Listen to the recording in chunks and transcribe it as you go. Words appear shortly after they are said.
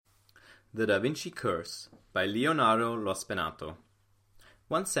The Da Vinci Curse by Leonardo Lo Spinato.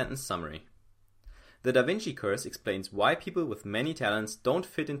 One sentence summary. The Da Vinci Curse explains why people with many talents don't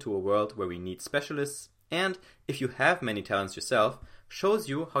fit into a world where we need specialists, and, if you have many talents yourself, shows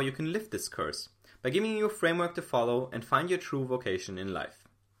you how you can lift this curse, by giving you a framework to follow and find your true vocation in life.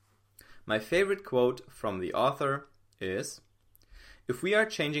 My favorite quote from the author is, "If we are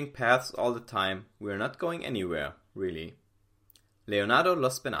changing paths all the time, we are not going anywhere, really." Leonardo Lo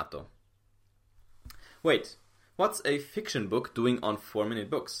Spinato. Wait, what's a fiction book doing on 4-minute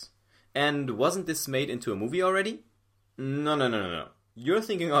books? And wasn't this made into a movie already? No. You're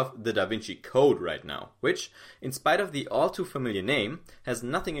thinking of the Da Vinci Code right now, which, in spite of the all-too-familiar name, has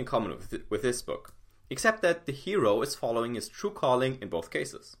nothing in common with this book, except that the hero is following his true calling in both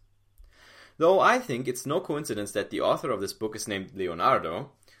cases. Though I think it's no coincidence that the author of this book is named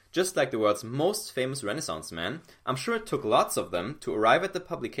Leonardo. Just like the world's most famous Renaissance man, I'm sure it took lots of them to arrive at the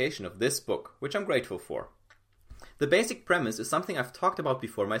publication of this book, which I'm grateful for. The basic premise is something I've talked about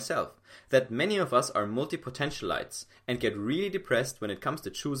before myself, that many of us are multi-potentialites and get really depressed when it comes to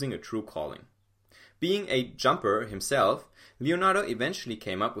choosing a true calling. Being a jumper himself, Leonardo eventually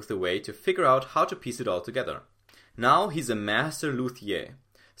came up with a way to figure out how to piece it all together. Now he's a master luthier,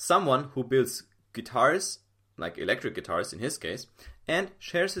 someone who builds guitars, like electric guitars in his case, and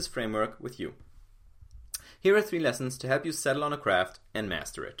shares his framework with you. Here are 3 lessons to help you settle on a craft and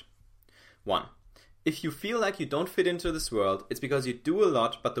master it. 1. If you feel like you don't fit into this world, it's because you do a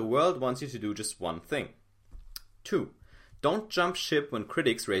lot, but the world wants you to do just one thing. 2. Don't jump ship when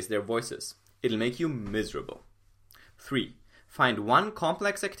critics raise their voices. It'll make you miserable. 3. Find one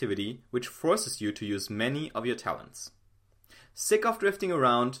complex activity which forces you to use many of your talents. Sick of drifting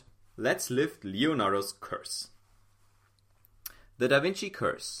around? Let's lift Leonardo's curse. The Da Vinci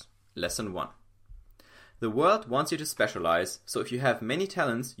Curse. Lesson 1. The world wants you to specialize, so if you have many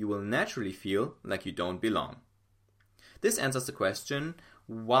talents, you will naturally feel like you don't belong. This answers the question,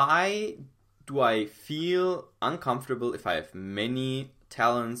 why do I feel uncomfortable if I have many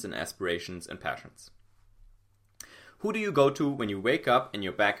talents and aspirations and passions? Who do you go to when you wake up and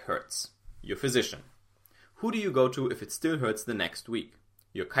your back hurts? Your physician. Who do you go to if it still hurts the next week?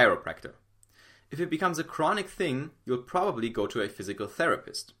 Your chiropractor. If it becomes a chronic thing, you'll probably go to a physical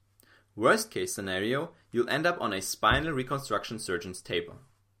therapist. Worst case scenario, you'll end up on a spinal reconstruction surgeon's table.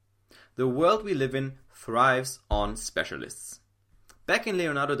 The world we live in thrives on specialists. Back in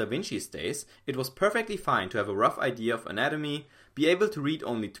Leonardo da Vinci's days, it was perfectly fine to have a rough idea of anatomy, be able to read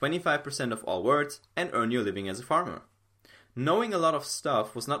only 25% of all words, and earn your living as a farmer. Knowing a lot of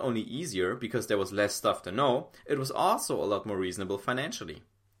stuff was not only easier because there was less stuff to know, it was also a lot more reasonable financially.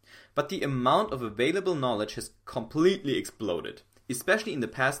 But the amount of available knowledge has completely exploded, especially in the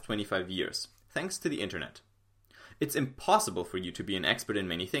past 25 years, thanks to the internet. It's impossible for you to be an expert in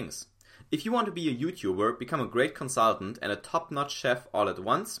many things. If you want to be a YouTuber, become a great consultant, and a top-notch chef all at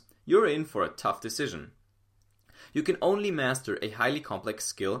once, you're in for a tough decision. You can only master a highly complex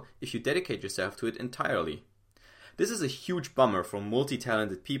skill if you dedicate yourself to it entirely. This is a huge bummer for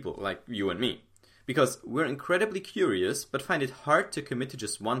multi-talented people like you and me, because we're incredibly curious but find it hard to commit to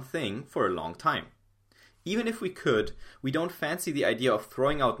just one thing for a long time. Even if we could, we don't fancy the idea of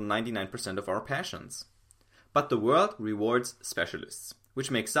throwing out 99% of our passions. But the world rewards specialists, which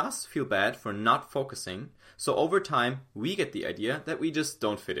makes us feel bad for not focusing, so over time we get the idea that we just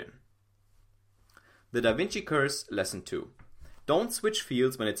don't fit in. The Da Vinci Curse, Lesson 2. Don't switch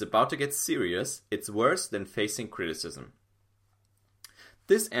fields when it's about to get serious. It's worse than facing criticism.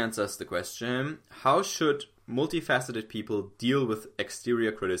 This answers the question, how should multifaceted people deal with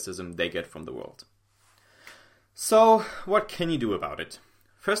exterior criticism they get from the world? So, what can you do about it?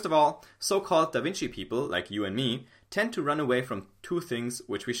 First of all, so-called Da Vinci people, like you and me, tend to run away from 2 things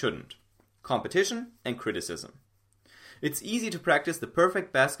which we shouldn't: competition and criticism. It's easy to practice the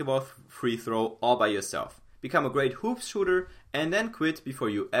perfect basketball free throw all by yourself, become a great hoops shooter, and then quit before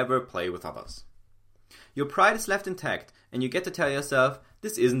you ever play with others. Your pride is left intact, and you get to tell yourself,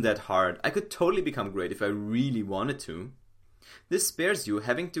 this isn't that hard, I could totally become great if I really wanted to. This spares you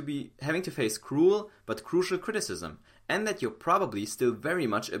having to face cruel but crucial criticism, and that you're probably still very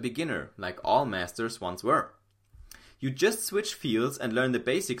much a beginner, like all masters once were. You just switch fields and learn the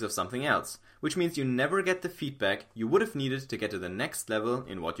basics of something else, which means you never get the feedback you would have needed to get to the next level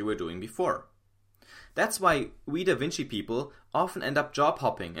in what you were doing before. That's why we Da Vinci people often end up job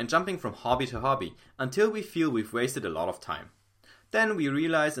hopping and jumping from hobby to hobby until we feel we've wasted a lot of time. Then we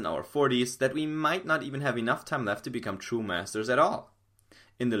realize in our 40s that we might not even have enough time left to become true masters at all.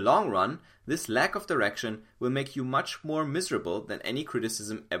 In the long run, this lack of direction will make you much more miserable than any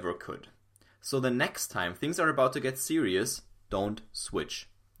criticism ever could. So the next time things are about to get serious, don't switch.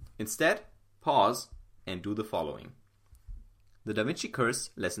 Instead, pause and do the following. The Da Vinci Curse,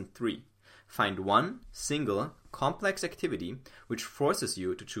 Lesson 3. Find one single complex activity which forces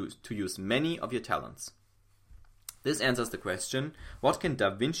you to use many of your talents. This answers the question, what can Da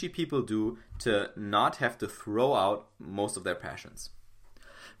Vinci people do to not have to throw out most of their passions?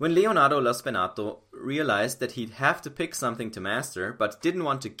 When Leonardo Lo Spinato realized that he'd have to pick something to master, but didn't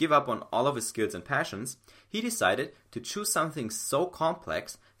want to give up on all of his skills and passions, he decided to choose something so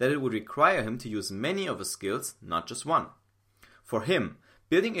complex that it would require him to use many of his skills, not just one. For him,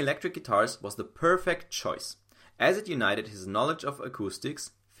 building electric guitars was the perfect choice, as it united his knowledge of acoustics,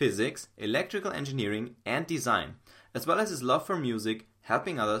 physics, electrical engineering, and design, as well as his love for music,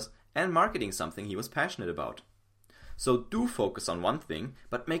 helping others, and marketing something he was passionate about. So do focus on one thing,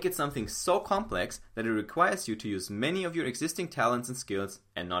 but make it something so complex that it requires you to use many of your existing talents and skills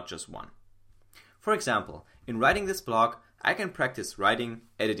and not just one. For example, in writing this blog, I can practice writing,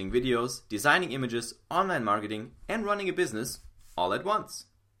 editing videos, designing images, online marketing, and running a business all at once.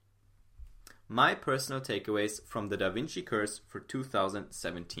 My personal takeaways from the Da Vinci Curse for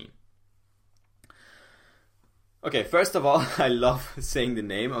 2017. Okay, first of all, I love saying the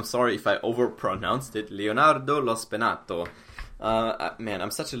name. I'm sorry if I overpronounced it. Leonardo Lo Spinato. Man,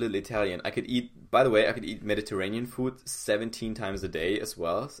 I'm such a little Italian. I could eat Mediterranean food 17 times a day as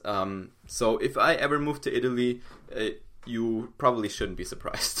well. So if I ever move to Italy, you probably shouldn't be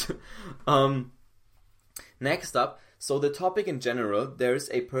surprised. Next up, so the topic in general, there's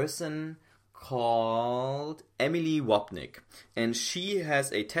a person called Emily Wapnick, and she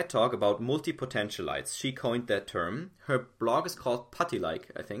has a TED Talk about multipotentialites. She coined that term. Her blog is called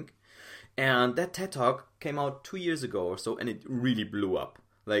Putty-like, I think. And that TED Talk came out 2 years ago or so, and it really blew up.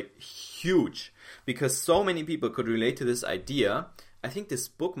 Like, huge. Because so many people could relate to this idea. I think this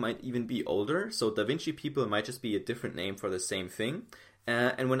book might even be older, so Da Vinci people might just be a different name for the same thing.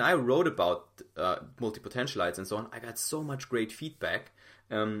 And when I wrote about multipotentialites and so on, I got so much great feedback.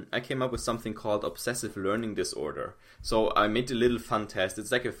 I came up with something called obsessive learning disorder. So I made a little fun test.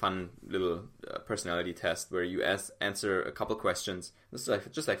 It's like a fun little personality test where you answer a couple questions. This is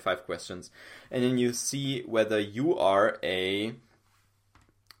just like 5 questions. And then you see whether you are a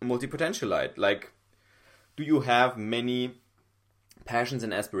multipotentialite. Like, do you have many passions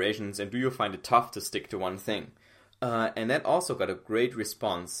and aspirations, and do you find it tough to stick to one thing? And that also got a great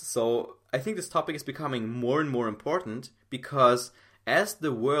response. So I think this topic is becoming more and more important because as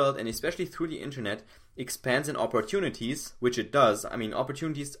the world, and especially through the internet, expands in opportunities, which it does, I mean,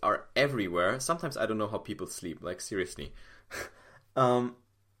 opportunities are everywhere. Sometimes I don't know how people sleep, like seriously. And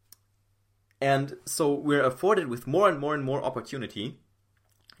so we're afforded with more and more and more opportunity,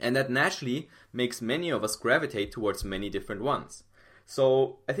 and that naturally makes many of us gravitate towards many different ones.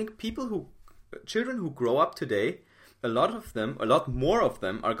 So I think children who grow up today, a lot more of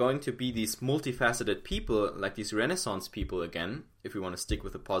them are going to be these multifaceted people, like these Renaissance people again, if we want to stick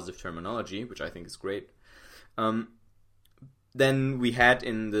with the positive terminology, which I think is great, than we had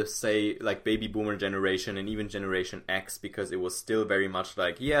in the, say, like baby boomer generation and even Generation X, because it was still very much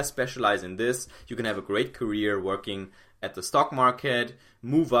like, yeah, specialize in this, you can have a great career working at the stock market,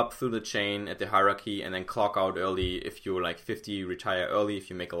 move up through the chain at the hierarchy, and then clock out early if you're like 50, retire early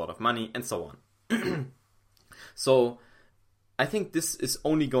if you make a lot of money, and so on. So I think this is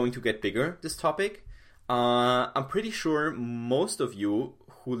only going to get bigger, this topic. I'm pretty sure most of you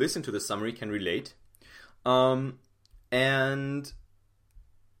who listen to the summary can relate. And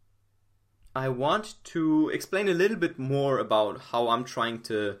I want to explain a little bit more about how I'm trying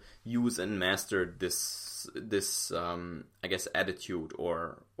to use and master this I guess attitude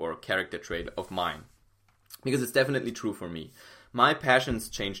or character trait of mine, because it's definitely true for me. My passions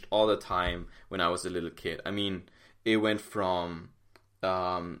changed all the time when I was a little kid. I mean, it went from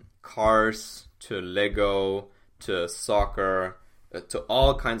cars to Lego to soccer to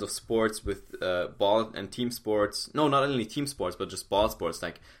all kinds of sports with ball and team sports. No, not only team sports, but just ball sports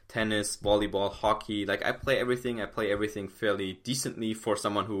like tennis, volleyball, hockey. Like I play everything. I play everything fairly decently for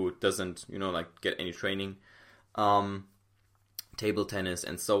someone who doesn't, like get any training. Table tennis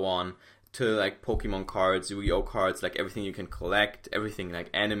and so on. To like Pokemon cards, Yu-Gi-Oh cards, like everything you can collect, everything like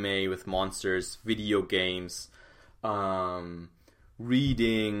anime with monsters, video games,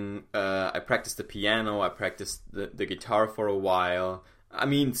 reading. I practiced the piano. I practiced the guitar for a while. I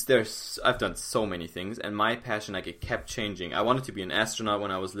mean, I've done so many things, and my passion, like, it kept changing. I wanted to be an astronaut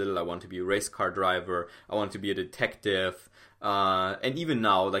when I was little. I wanted to be a race car driver. I wanted to be a detective. And even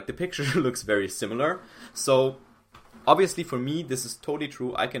now, like, the picture looks very similar. So obviously for me, this is totally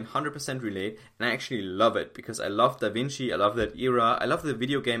true. I can 100% relate, and I actually love it because I love Da Vinci, I love that era. I love the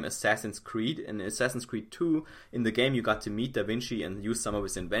video game Assassin's Creed. In Assassin's Creed 2, in the game you got to meet Da Vinci and use some of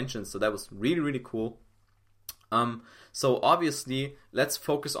his inventions, so that was really, really cool. So obviously, let's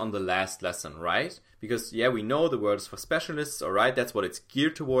focus on the last lesson, right? Because yeah, we know the world is for specialists, alright, that's what it's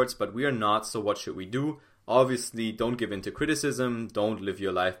geared towards, but we are not, so what should we do? Obviously, don't give in to criticism, don't live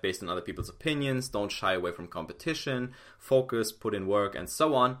your life based on other people's opinions, don't shy away from competition, focus, put in work, and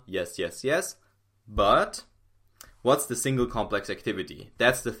so on. Yes, yes, yes. But what's the single complex activity?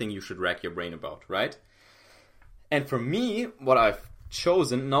 That's the thing you should rack your brain about, right? And for me, what I've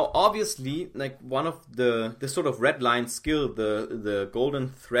chosen, now obviously, like one of the sort of red line skill, the golden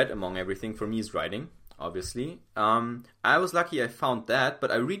thread among everything for me is writing. Obviously. I was lucky I found that, but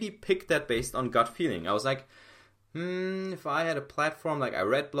I really picked that based on gut feeling. I was like, if I had a platform, like I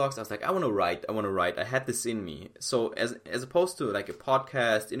read blogs, I was like, I want to write. I had this in me. So as opposed to like a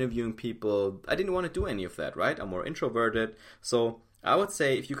podcast, interviewing people, I didn't want to do any of that, right? I'm more introverted. So I would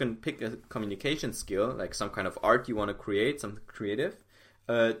say if you can pick a communication skill, like some kind of art you want to create, something creative,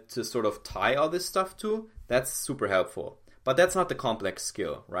 to sort of tie all this stuff to, that's super helpful. But that's not the complex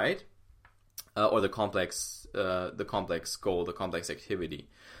skill, right? Or the complex goal, the complex activity.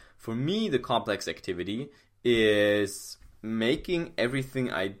 For me, the complex activity is making everything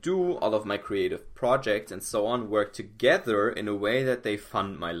I do, all of my creative projects and so on, work together in a way that they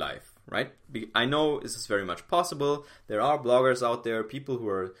fund my life, right? I know this is very much possible. There are bloggers out there, people who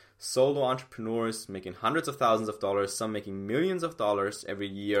are solo entrepreneurs making hundreds of thousands of dollars, some making millions of dollars every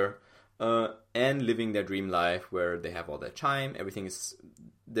year, and living their dream life where they have all their time,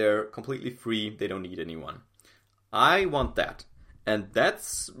 they're completely free, they don't need anyone. I want that. And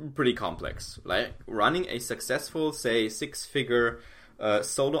that's pretty complex. Like running a successful, say, 6-figure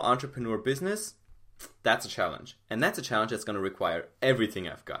solo entrepreneur business, that's a challenge. And that's a challenge that's going to require everything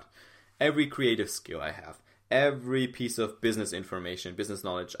I've got. Every creative skill I have. Every piece of business information, business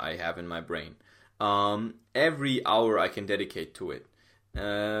knowledge I have in my brain. Every hour I can dedicate to it.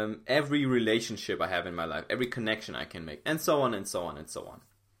 Every relationship I have in my life. Every connection I can make. And so on and so on and so on.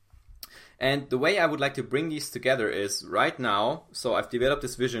 And the way I would like to bring these together is right now, so I've developed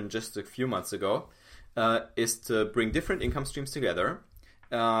this vision just a few months ago, is to bring different income streams together,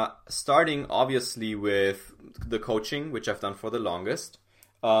 starting obviously with the coaching, which I've done for the longest,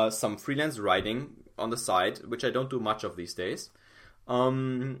 some freelance writing on the side, which I don't do much of these days.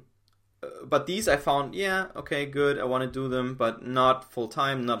 But these I found, yeah, okay, good, I want to do them, but not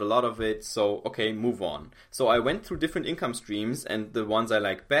full-time, not a lot of it, so okay, move on. So I went through different income streams, and the ones I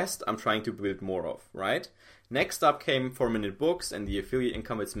like best, I'm trying to build more of, right? Next up came 4-Minute Books and the affiliate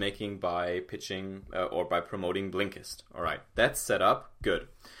income it's making by pitching or by promoting Blinkist. Alright, that's set up, good.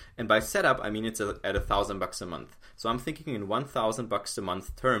 And by setup, I mean it's at $1,000 a month. So I'm thinking in $1,000 a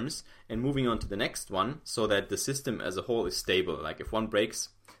month terms and moving on to the next one so that the system as a whole is stable. Like if one breaks,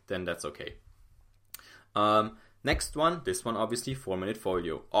 then that's okay. Next one, this one obviously, 4-Minute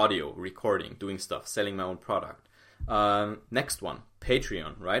Folio, audio, recording, doing stuff, selling my own product. Next one,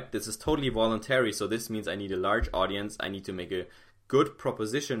 Patreon, right? This is totally voluntary, so this means I need a large audience. I need to make a good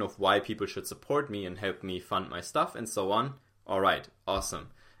proposition of why people should support me and help me fund my stuff and so on. All right, awesome.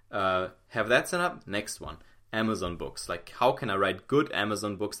 Have that set up. Next one, Amazon books. Like, how can I write good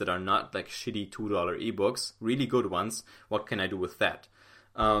Amazon books that are not like shitty $2 ebooks, really good ones? What can I do with that?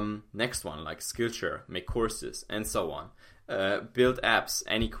 Next one, like Skillshare, make courses, and so on. Build apps,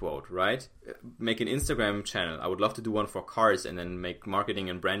 AnyQuote, right? Make an Instagram channel. I would love to do one for cars and then make marketing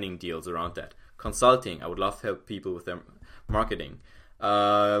and branding deals around that. Consulting, I would love to help people with their marketing.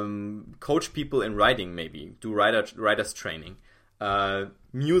 Coach people in writing, maybe. Do writers training.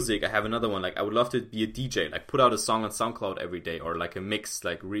 Music, I have another one. Like, I would love to be a DJ, like put out a song on SoundCloud every day, or like a mix,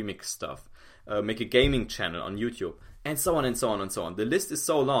 like remix stuff. Make a gaming channel on YouTube. And so on and so on and so on. The list is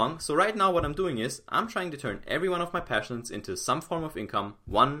so long. So right now what I'm doing is I'm trying to turn every one of my passions into some form of income,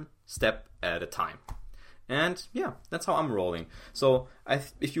 one step at a time. And yeah, that's how I'm rolling. So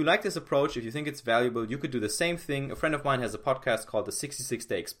if you like this approach, if you think it's valuable, you could do the same thing. A friend of mine has a podcast called the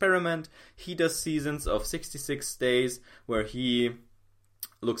 66-Day Experiment. He does seasons of 66 days where he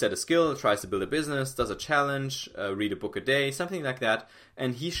looks at a skill, tries to build a business, does a challenge, read a book a day, something like that,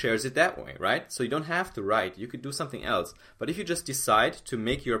 and he shares it that way, right? So you don't have to write, you could do something else. But if you just decide to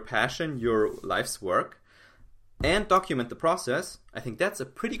make your passion your life's work and document the process, I think that's a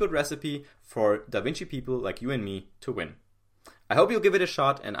pretty good recipe for Da Vinci people like you and me to win. I hope you'll give it a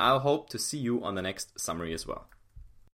shot, and I'll hope to see you on the next summary as well.